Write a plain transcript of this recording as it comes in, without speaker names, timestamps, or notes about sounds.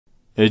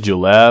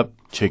Lab,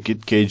 check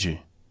it KG.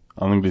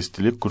 Англис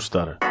Тили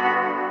курстары.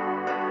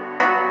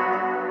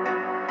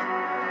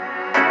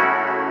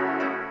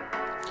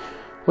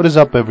 What is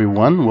up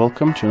everyone?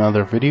 Welcome to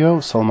another video.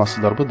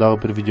 Саламатсыздарбы?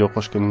 Дагы бир видео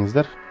кош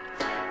келиңиздер.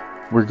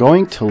 We're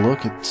going to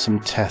look at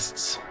some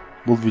tests.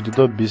 Бул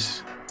видеодо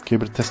биз кээ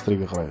бир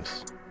тесттерге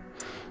карайбыз.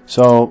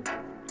 So,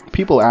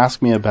 people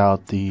ask me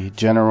about the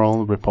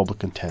general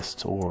Republican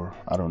test, or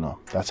I don't know.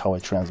 That's how I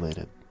translate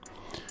it.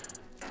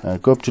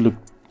 Көпчүлүк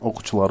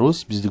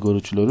окуучуларыбыз, бизди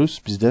көрүүчүлөрүбүз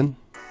бизден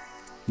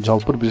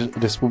жалпы бир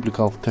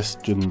республикалык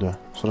тест жөнүндө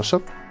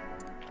сурашат.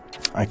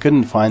 I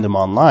couldn't find them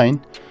online.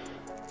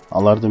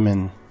 Аларды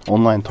мен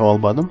онлайн таба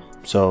албадым.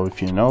 So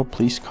if you know,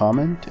 please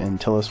comment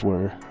and tell us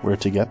where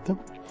to get them.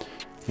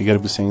 Эгер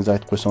билсеңиз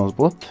айтып койсоңуз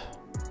болот.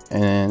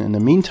 And in the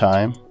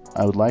meantime,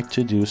 I would like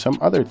to do some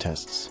other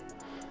tests.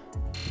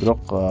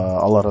 Бирок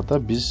ал арада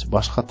биз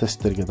башка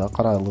тесттерге да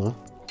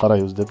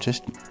карайбыз деп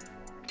чечтим.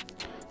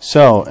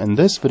 So, in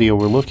this video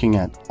we're looking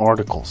at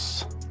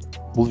articles.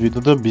 Бул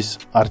видеодо биз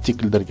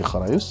артикльдерге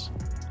карайбыз.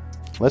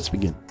 Let's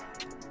begin.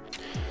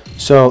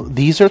 So,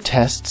 these are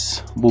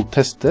tests. Бул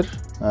тесттер.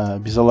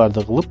 Биз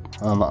аларды кылып,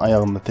 анын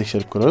аягында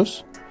текшерип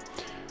көрөбүз.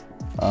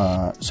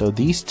 So,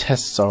 these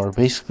tests are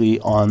basically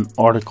on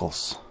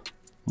articles.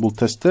 Бул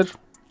тесттер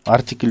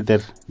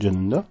артикльдер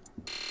жөнүндө.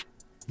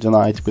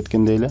 Жана айтып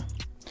кеткендей эле.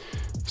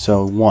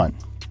 So, 1.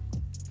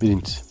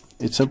 Биринчи.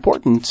 It's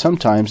important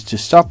sometimes to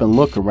stop and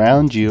look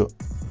around you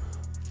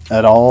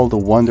at all the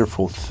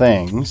wonderful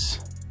things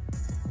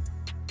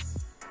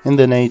in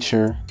the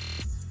nature.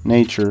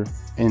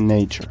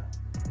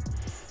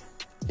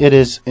 It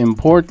is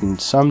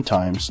important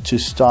sometimes to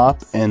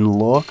stop and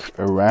look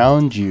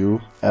around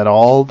you at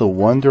all the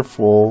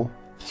wonderful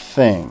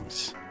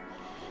things.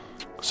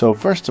 So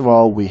first of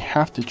all, we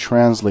have to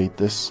translate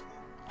this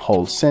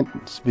whole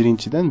sentence.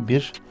 Биринчиден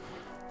бир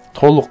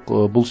толук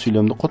бул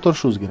сүйлөмдү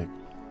которушубуз керек.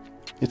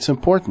 It's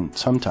important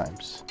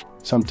sometimes.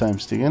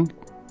 Sometimes деген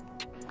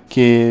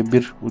кээ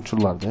бир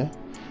учурларда,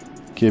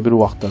 кээ бир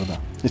убактарда.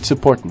 It's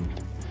important.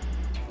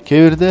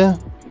 Кээ бирде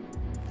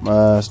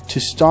to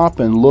stop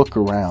and look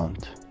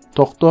around.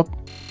 Токтоп,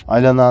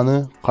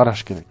 айлананы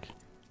караш керек.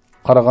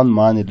 Караган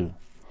маанилүү.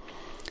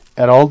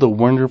 At all the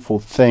wonderful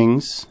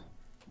things.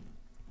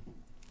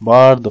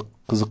 Бардык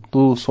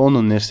кызыктуу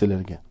сонун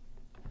нерселерге.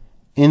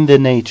 In the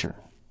nature.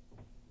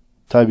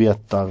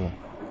 Табияттагы.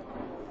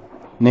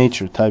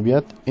 Nature,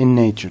 табият. In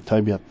nature,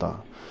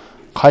 табияттагы.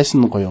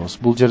 Кайсыны коебуз?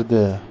 Бул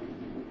жерде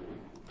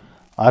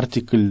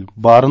артикль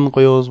барын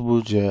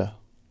коебузбу же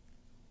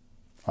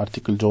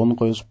артикль жогун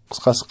коебуз?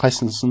 Кыскасы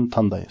кайсынысын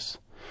тандайбыз?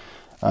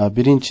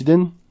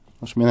 Биринчиден,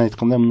 мен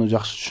айткандай муну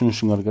жакшы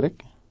түшүнүшүңөр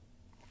керек.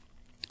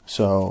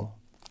 So,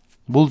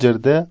 бул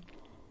жерде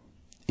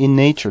in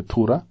nature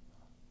туура.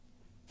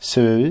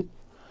 Себеби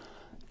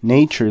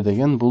nature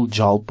деген бул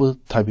жалпы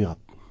табият.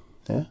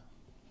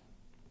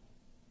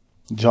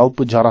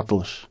 Жалпы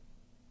жаратылыш.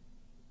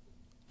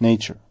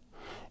 Nature.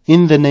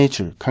 In the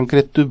nature.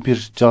 Конкреттүү бир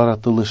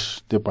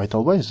жаратылыш деп айта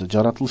албайбыз.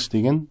 Жаратылыш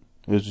деген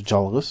өзү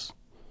жалгыз.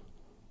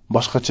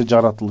 Башкача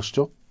жаратылыш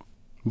жок.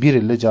 Бир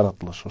эле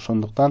жаратылыш.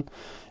 Ошондуктан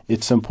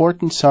it's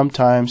important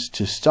sometimes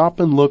to stop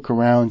and look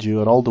around you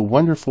at all the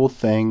wonderful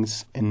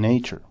things in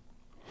nature.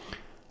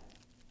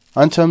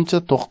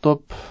 Анча-мынча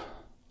токтоп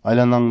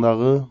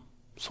айланаңдагы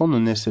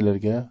сонун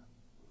нерселерге,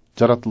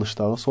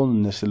 жаратылыштагы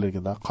сонун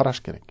нерселерге да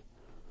караш керек.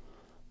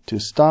 To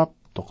stop,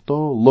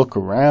 токтоо, look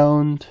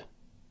around,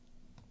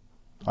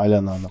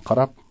 айлананы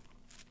карап.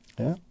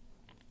 Yeah?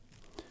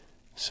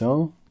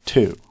 So,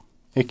 2.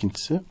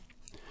 Экинчиси.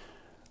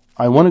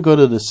 I want to go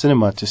to the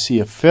cinema to see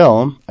a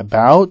film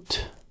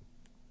about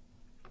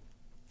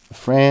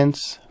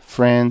France,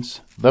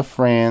 the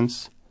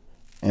France,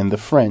 and the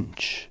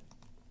French.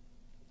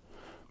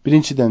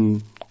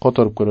 Биринчиден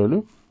которуп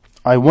көрөлү.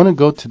 I want to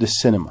go to the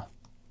cinema.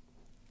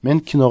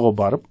 Мен киного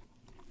барып.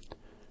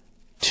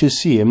 To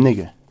see,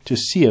 эмнеге? To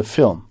see a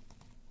film.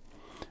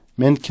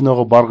 Мен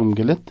киного баргым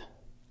келет.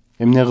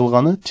 Эмне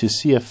кылганы? To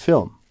see a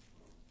film.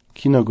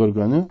 Кино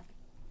көргөнү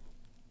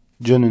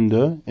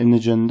жөнүндө, эмне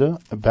жөнүндө?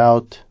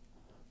 About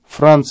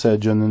Франция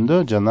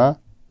жөнүндө жана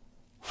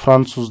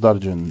француздар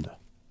жөнүндө.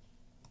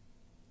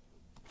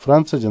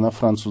 Франция жана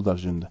француздар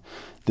жөнүндө.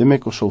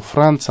 Демек ошол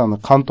Францияны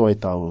кантип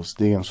айтабыз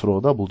деген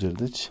суроодо бул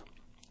жердечи.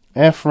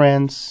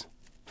 France,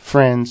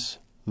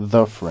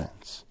 the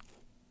France.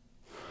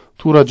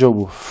 Туура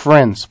жообу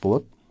France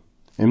болот.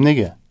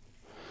 Эмнеге?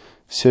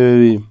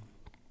 Себеби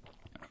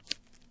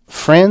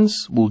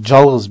France бул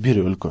жалгыз бир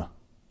өлкө.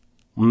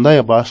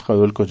 Мындай башка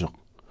өлкө жок.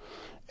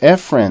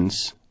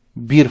 France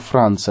бир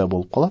Франция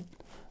болуп калат.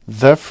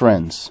 The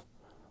France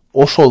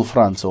ошол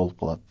Франция болуп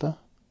калат да.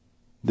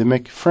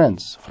 Демек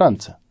France,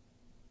 Франция.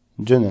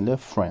 Жөн эле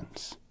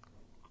France.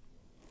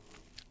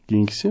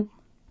 Кийинкиси.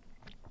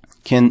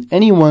 Can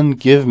anyone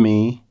give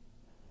me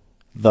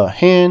the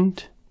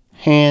hand,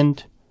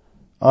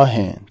 a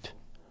hand?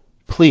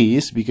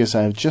 Please, because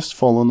I have just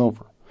fallen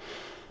over.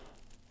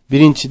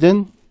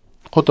 Биринчиден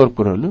которуп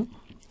көрөлү.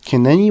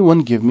 Can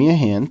anyone give me a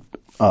hand?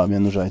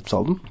 Мен уже айтып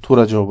салдым.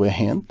 Туура жообу a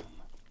hand.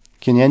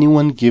 Can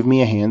anyone give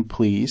me a hand,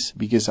 please?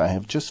 Because I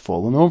have just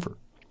fallen over.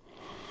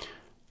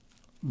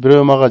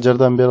 Бирөө мага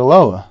жардам бере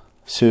алабы?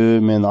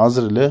 Себеби мен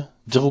азыр эле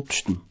жыгылып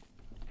түштүм.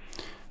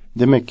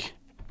 Демек,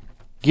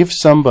 give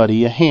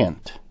somebody a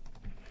hand.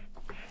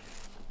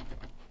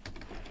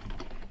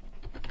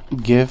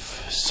 Give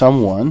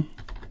someone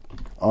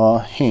a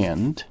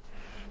hand.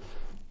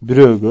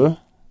 Бирөөгө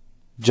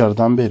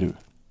жардам берүү.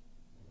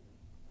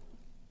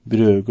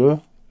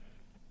 Бирөөгө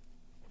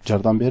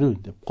жардам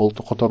берүү деп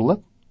колду которулат.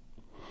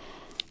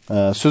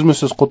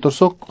 Сөзмө-сөз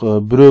которсок,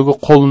 бирөөгө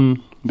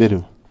колун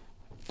берүү.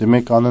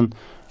 Демек, анын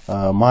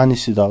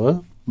мааниси дагы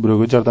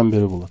бирөөгө жардам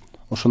берүү болот.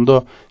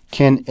 Ошондо,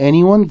 can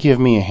anyone give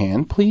me a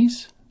hand,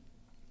 please?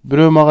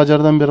 Бирөө мага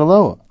жардам бере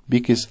алабы?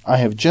 Because I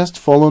have just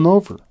fallen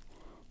over.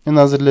 Мен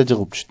азыр эле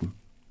жыгылып түштүм.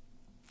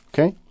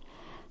 Okay?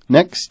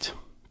 Next.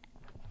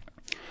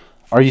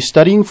 Are you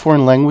studying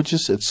foreign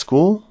languages at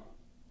school?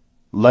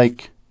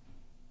 Like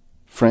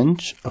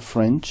French, the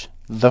French.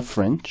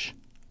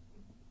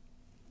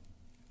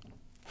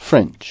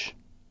 French.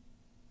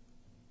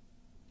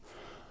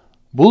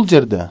 Бул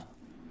жерде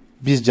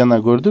биз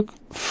жана көрдүк,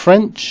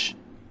 French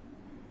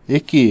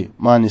эки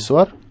мааниси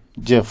бар.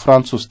 Же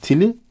француз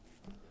тили,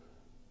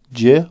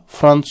 же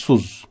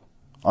француз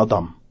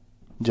адам.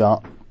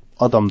 Же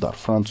адамдар,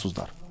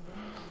 француздар.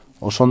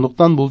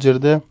 Ошондуктан бул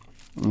жерде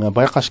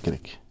байкаш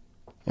керек.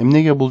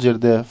 Эмнеге бул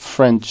жерде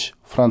French,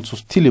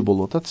 француз тили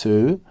болуп атат?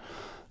 Себеби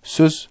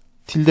сөз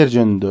тилдер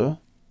жөнүндө,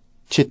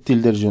 чет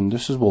тилдер жөнүндө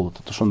сөз болуп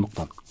атат.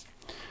 Ошондуктан.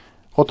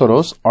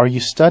 Которос, are you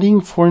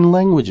studying foreign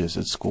languages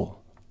at school?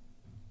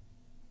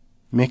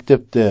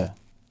 Мектепте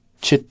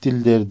чет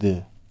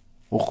тилдерди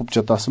окуп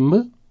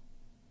жатасыңбы?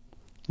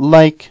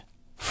 Like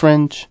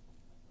French,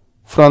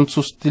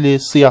 француз тили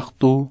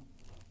сыяктуу.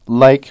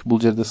 Like бул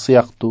жерде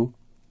сыяктуу.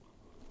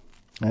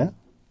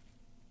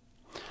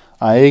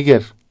 А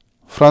эгер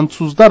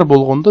француздар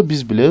болгондо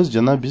биз билебиз,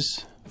 жана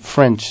биз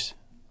French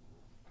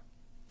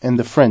and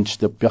the French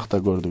деп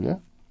бияқта көрдүк.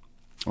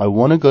 I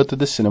want to go to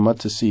the cinema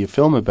to see a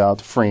film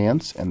about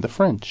France and the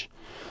French.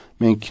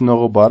 Мен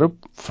киного барып,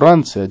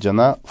 Франция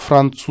жана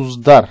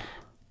француздар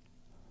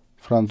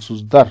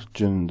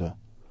жөнүндө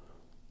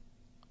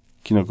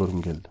кино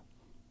көргүм келди.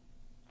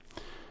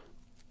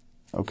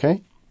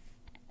 Okay?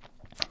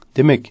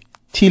 Демек,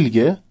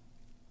 тилге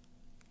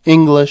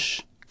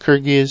English,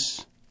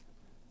 Kyrgyz,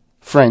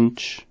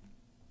 French,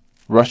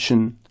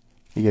 Russian,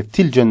 эгер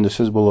тил жөнүндө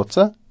сөз болуп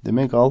атса,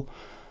 демек ал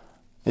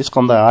эч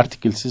кандай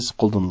артиклсиз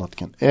колдонулат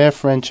экен. A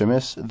French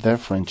эмес, the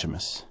French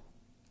эмес.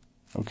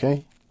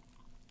 Okay?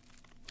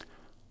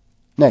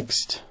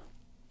 Next.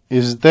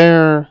 Is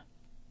there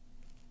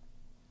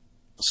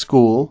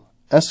school,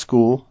 a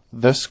school,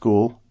 the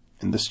school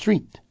in the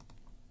street?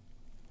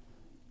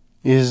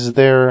 Is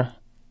there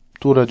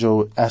тура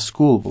жол a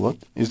school болот?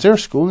 Is there a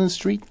school in the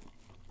street?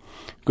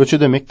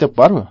 Көчөдө мектеп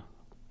барбы?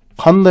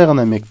 Кандай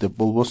гана мектеп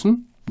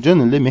болбосун,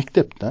 жөн эле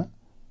мектеп да.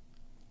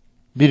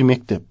 Бир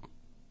мектеп.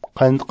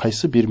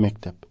 Кайсы бир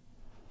мектеп.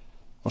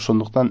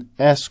 Ошондуктан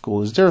a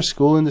school. Is there a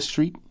school in the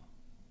street?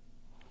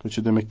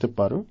 Көчөдө мектеп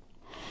барбы?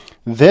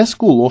 The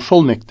school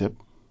ошол мектеп.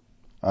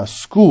 A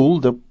school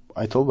деп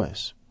айта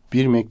албайбыз.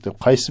 Бир мектеп,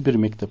 кайсы бир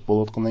мектеп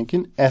болуп аткандан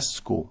кийин a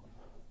school.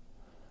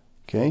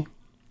 Okay?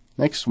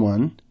 Next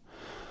one.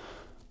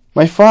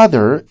 My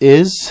father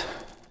is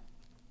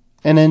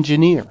an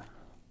engineer.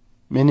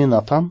 Менин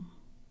атам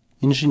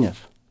инженер.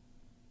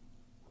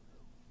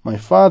 My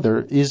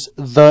father is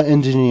the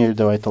engineer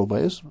деп айта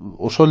албайбыз.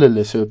 Ошол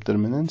эле себептер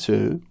менен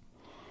себеби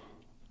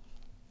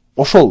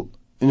ошол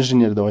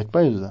инженер деп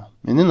айтпайбыз да.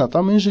 Менин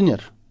атам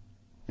инженер.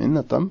 Менин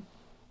атам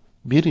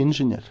бир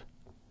инженер.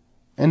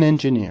 An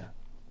engineer.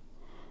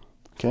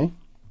 Okay?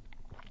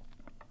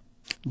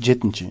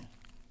 Жетинчи.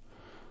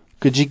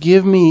 Could you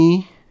give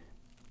me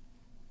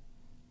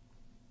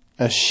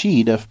a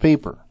sheet of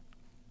paper?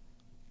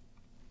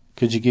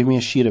 Could you give me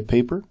a sheet of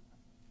paper?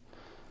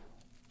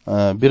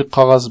 Bir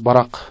кагаз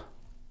барак.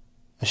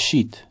 A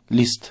sheet,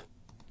 list,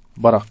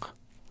 барак.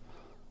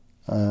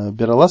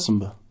 Бере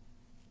аласыңбы?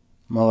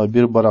 Мага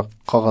бир барак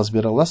кагаз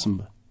бере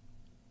аласыңбы?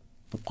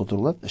 Деп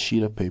которулат. A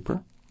sheet of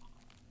paper.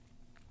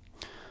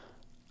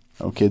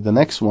 Okay, the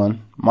next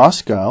one.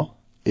 Moscow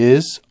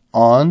is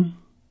on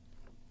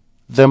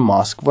the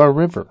Moskva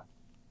River.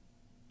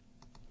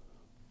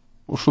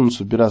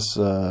 Ушунусу бираз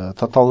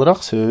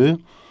татаалыраак,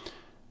 себеби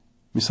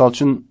мисал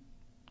үчүн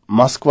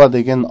Москва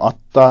деген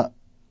атта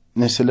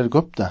нерселер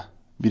көп да.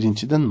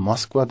 Биринчиден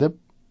Москва деп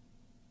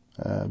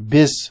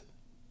без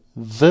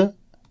the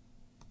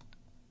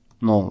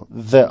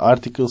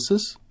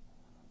articlesiz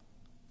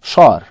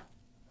шаар,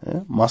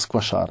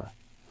 Москва шаары.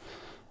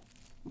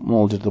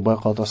 Могул жерде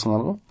байкап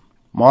атасыңар го.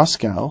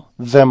 Moscow,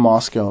 the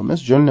Moscow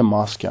эмес, жөн эле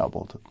Moscow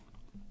болду.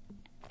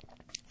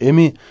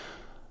 Эми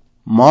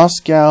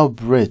Moscow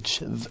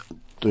Bridge,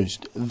 то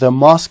есть the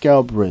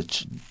Moscow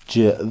Bridge,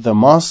 же the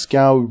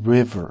Moscow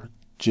River,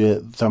 же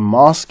the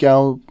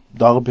Moscow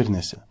дагы бир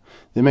нерсе.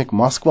 Демек,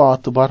 Москва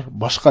аты бар,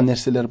 башка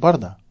нерселер бар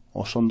да.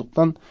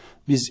 Ошондуктан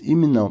биз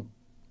именно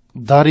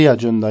Дарья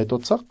жөнүндө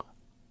айтып атсак,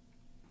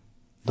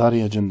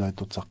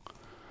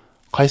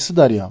 Кайсы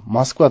дария?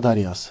 Москва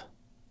дариясы.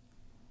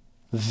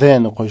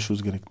 The-ни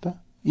койшубуз керек да.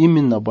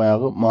 Именно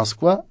баягы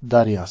Москва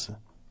дариясы.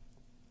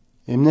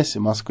 Эмнеси?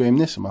 Москва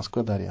эмнеси?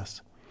 Москва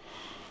дариясы.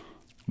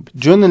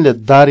 Жөн эле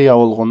дария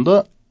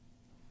болгондо,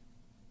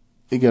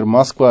 эгер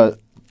Москва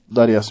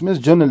дариясы эмес,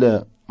 жөн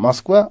эле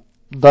Москва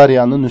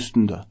дариянын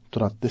үстүндө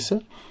турат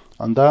десе,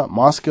 анда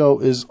Moscow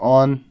is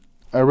on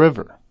a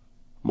river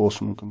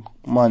болушу мүмкүн.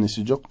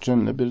 Мааниси жок,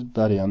 жөн эле бир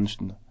дариянын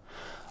үстүндө.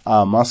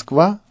 А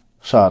Москва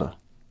шаары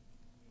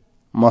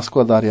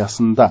Москва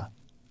дариясында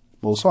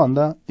болсо,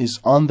 анда is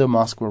on the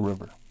Moscow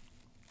river.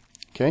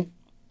 Okay?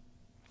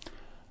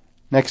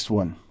 Next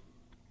one.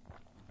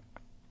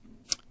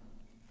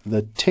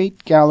 The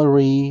Tate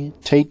Gallery,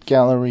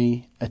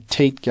 a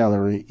Tate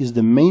Gallery is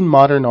the main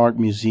modern art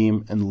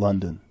museum in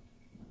London.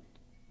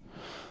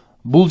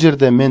 Бул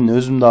жерде мен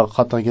өзүм дагы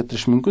ката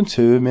кетириш мүмкүн,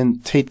 себеби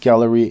мен Tate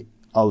Gallery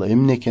ал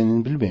эмне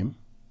экенин билбейм.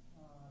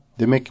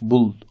 Демек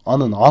бул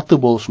анын аты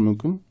болушу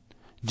мүмкүн,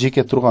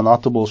 жеке турган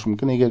аты болушу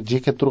мүмкүн. Эгер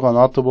жеке турган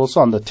аты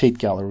болсо, анда Tate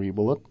Gallery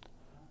болот.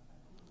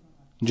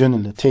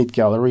 Жөн эле Tate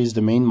Gallery is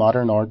the main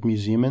modern art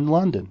museum in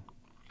London.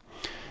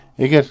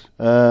 Эгер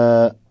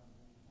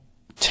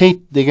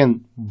Tate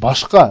деген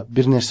башка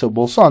бир нерсе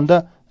болсо,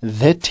 анда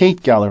The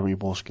Tate Gallery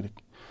болуш керек.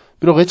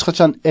 Бирок эч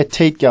качан A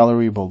Tate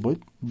Gallery болбойт.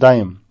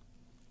 Дайым.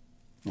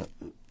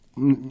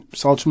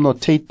 Мисалы үчүн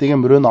Tate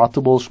деген бирөөнүн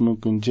аты болушу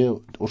мүмкүн, же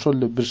ошол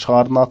эле бир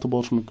шаардын аты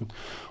болушу мүмкүн.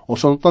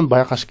 Ошондуктан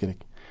байкаш керек.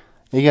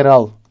 Эгер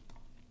ал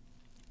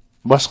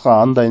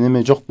башка андай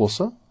неме жок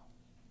болсо,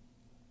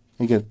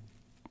 эгер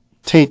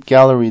Tate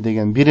Gallery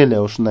деген бир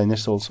эле ушундай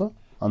нерсе болсо,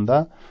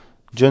 анда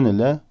жөн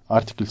эле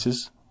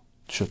артиклсиз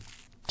түшөт.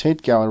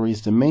 Tate Gallery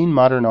is the main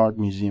modern art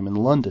museum in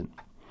London.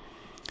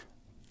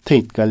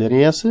 Tate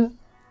галереясы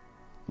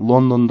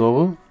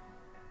Лондондогу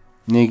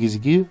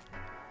негизги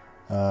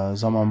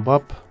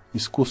заманбап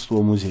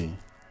искусство музеи.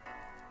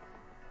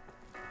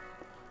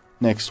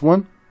 Next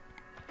one.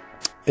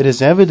 It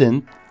is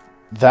evident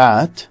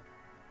that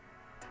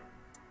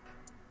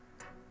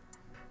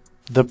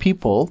the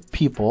people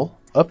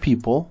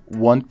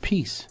want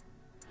peace.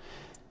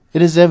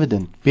 It is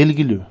evident,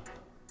 белгилүү,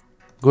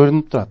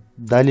 көрүнүп турат,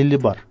 далили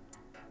бар.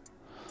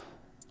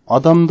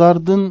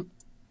 Адамдардын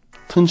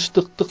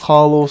тынчтыкты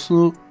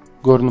каалоосу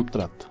көрүнүп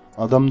турат.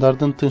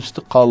 Адамдардын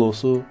тынчтык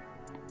каалоосу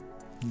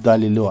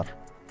далили бар.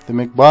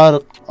 Демек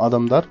баардык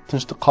адамдар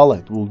тынчтык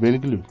каалайт, бул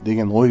белгилүү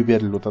деген ой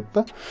берилип атат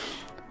да.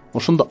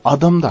 Ошондо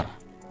адамдар,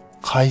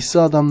 кайсы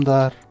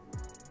адамдар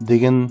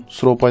деген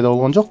суроо пайда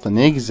болгон жок да,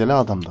 негизи эле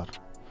адамдар.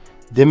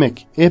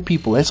 Демек,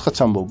 people эч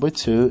качан болбойт,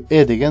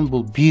 себеби деген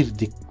бул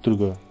бирдик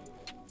түргө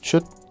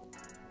түшөт.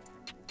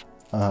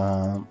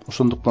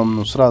 Ошондуктан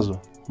муну сразу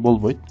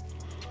болбойт.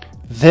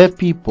 The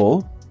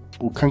people,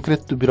 бул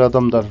конкреттүү бир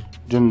адамдар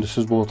жөнүндө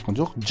сөз болуп аткан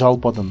жок,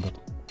 жалпы адамдар.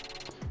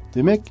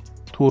 Демек,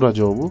 туура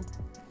жообу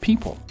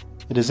people.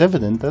 It is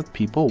evident that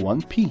people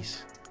want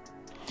peace.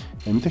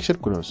 Эми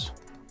текшерип көрөбүз.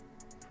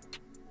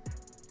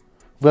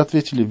 Вы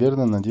ответили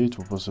верно на 9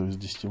 вопросов из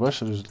 10.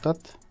 Ваш результат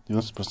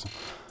 90%.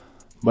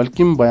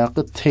 Балким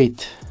баягы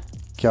Tate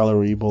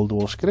Gallery болду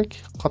болуш керек.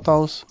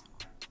 Катабыз.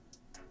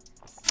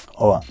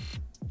 Ооба.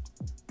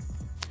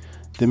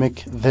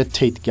 Демек, The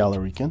Tate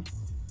Gallery экен.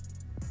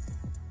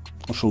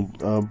 Ушул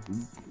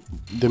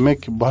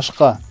демек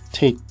башка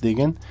Tate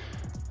деген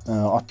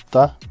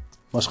атта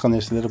башка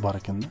нерселери бар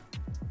экен да.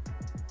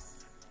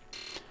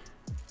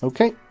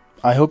 Okay,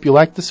 I hope you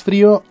liked this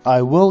video.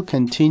 I will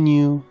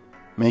continue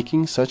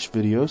making such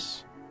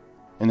videos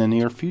in the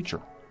near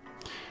future.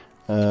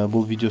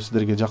 Бул видео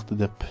сиздерге жакты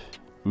деп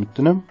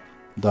үмүттөнөм.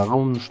 Дагы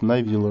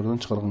ушундай видеолордон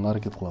чыгарганга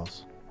аракет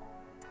кылабыз.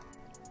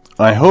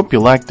 I hope you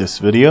liked this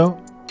video.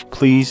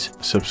 Please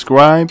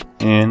subscribe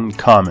and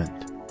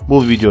comment.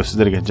 Бул видео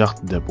сиздерге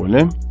жакты деп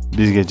ойлойм.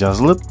 Бизге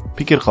жазылып,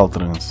 пикир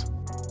калтырыңыз.